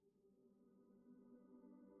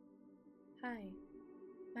Hi,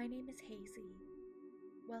 my name is Hazy.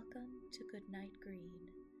 Welcome to Goodnight Green,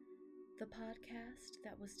 the podcast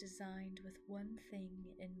that was designed with one thing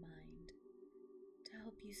in mind: to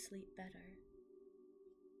help you sleep better.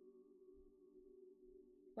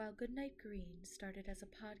 While Goodnight Green started as a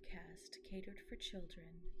podcast catered for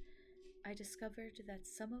children, I discovered that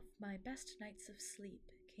some of my best nights of sleep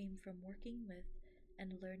came from working with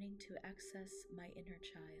and learning to access my inner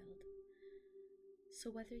child. So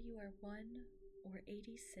whether you are 1 or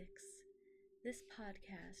 86, this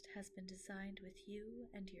podcast has been designed with you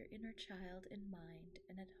and your inner child in mind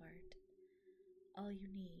and at heart. All you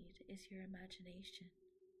need is your imagination.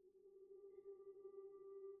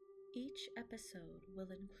 Each episode will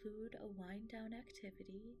include a wind-down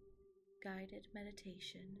activity, guided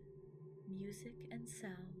meditation, music and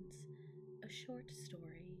sounds, a short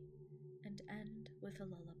story, and end with a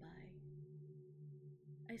lullaby.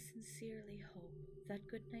 I sincerely hope that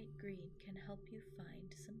Goodnight Green can help you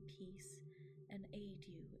find some peace and aid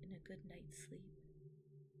you in a good night's sleep.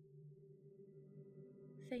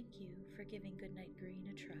 Thank you for giving Goodnight Green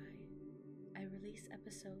a try. I release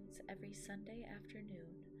episodes every Sunday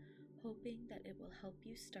afternoon, hoping that it will help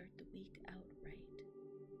you start the week out right.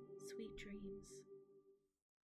 Sweet dreams.